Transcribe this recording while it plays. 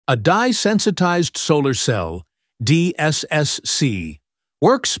A dye-sensitized solar cell, DSSC,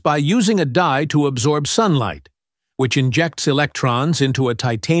 works by using a dye to absorb sunlight, which injects electrons into a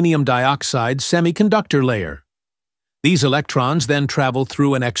titanium dioxide semiconductor layer. These electrons then travel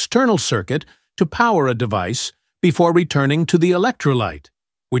through an external circuit to power a device before returning to the electrolyte,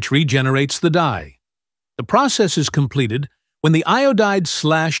 which regenerates the dye. The process is completed when the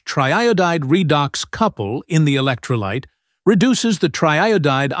iodide/triiodide redox couple in the electrolyte reduces the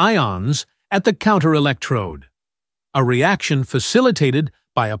triiodide ions at the counter-electrode, a reaction facilitated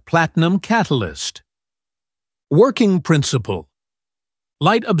by a platinum catalyst. Working principle: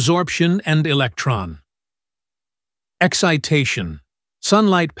 light absorption and electron. Excitation: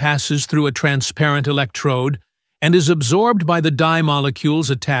 sunlight passes through a transparent electrode and is absorbed by the dye molecules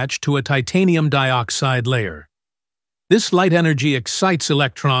attached to a titanium dioxide layer. This light energy excites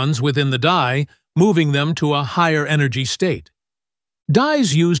electrons within the dye, moving them to a higher energy state.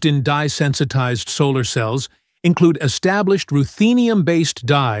 Dyes used in dye-sensitized solar cells include established ruthenium-based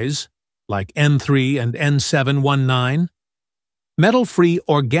dyes, like N3 and N719, metal-free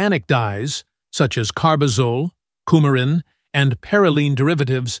organic dyes, such as carbazole, coumarin, and perylene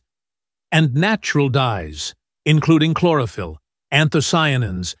derivatives, and natural dyes, including chlorophyll,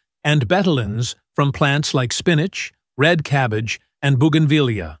 anthocyanins, and betalains from plants like spinach, red cabbage, and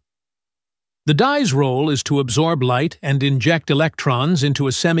bougainvillea. The dye's role is to absorb light and inject electrons into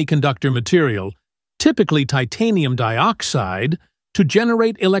a semiconductor material, typically titanium dioxide, to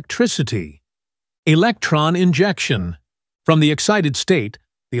generate electricity. Electron injection. From the excited state,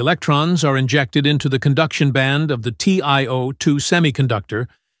 the electrons are injected into the conduction band of the TiO2 semiconductor,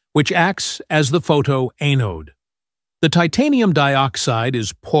 which acts as the photoanode. The titanium dioxide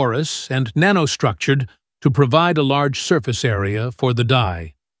is porous and nanostructured to provide a large surface area for the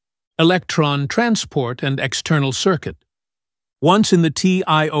dye. Electron transport and external circuit. Once in the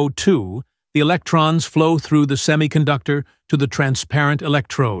TiO2, the electrons flow through the semiconductor to the transparent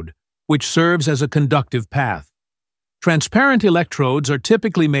electrode, which serves as a conductive path. Transparent electrodes are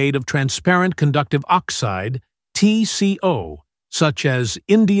typically made of transparent conductive oxide, TCO, such as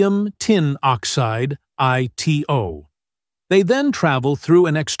indium tin oxide, ITO. They then travel through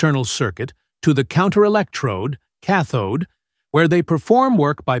an external circuit to the counter-electrode, cathode, where they perform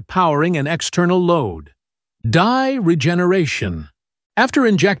work by powering an external load. Dye regeneration. After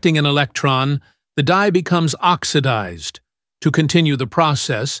injecting an electron, the dye becomes oxidized. To continue the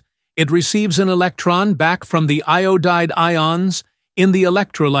process, it receives an electron back from the iodide ions in the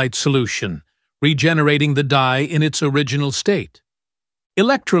electrolyte solution, regenerating the dye in its original state.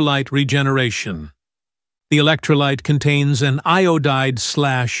 Electrolyte regeneration. The electrolyte contains an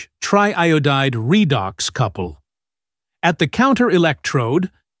iodide/triiodide redox couple. At the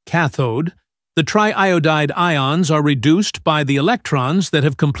counter-electrode, cathode, the triiodide ions are reduced by the electrons that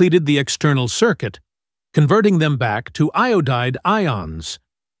have completed the external circuit, converting them back to iodide ions.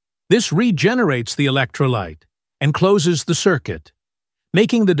 This regenerates the electrolyte and closes the circuit,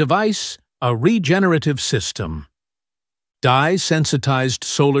 making the device a regenerative system. Dye-sensitized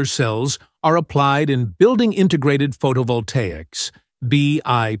solar cells are applied in building-integrated photovoltaics,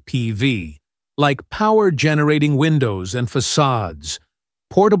 BIPV, like power-generating windows and facades,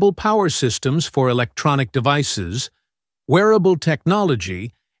 portable power systems for electronic devices, wearable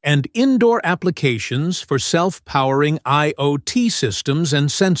technology, and indoor applications for self-powering IoT systems and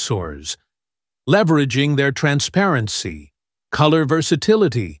sensors, leveraging their transparency, color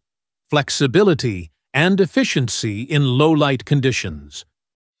versatility, flexibility, and efficiency in low-light conditions.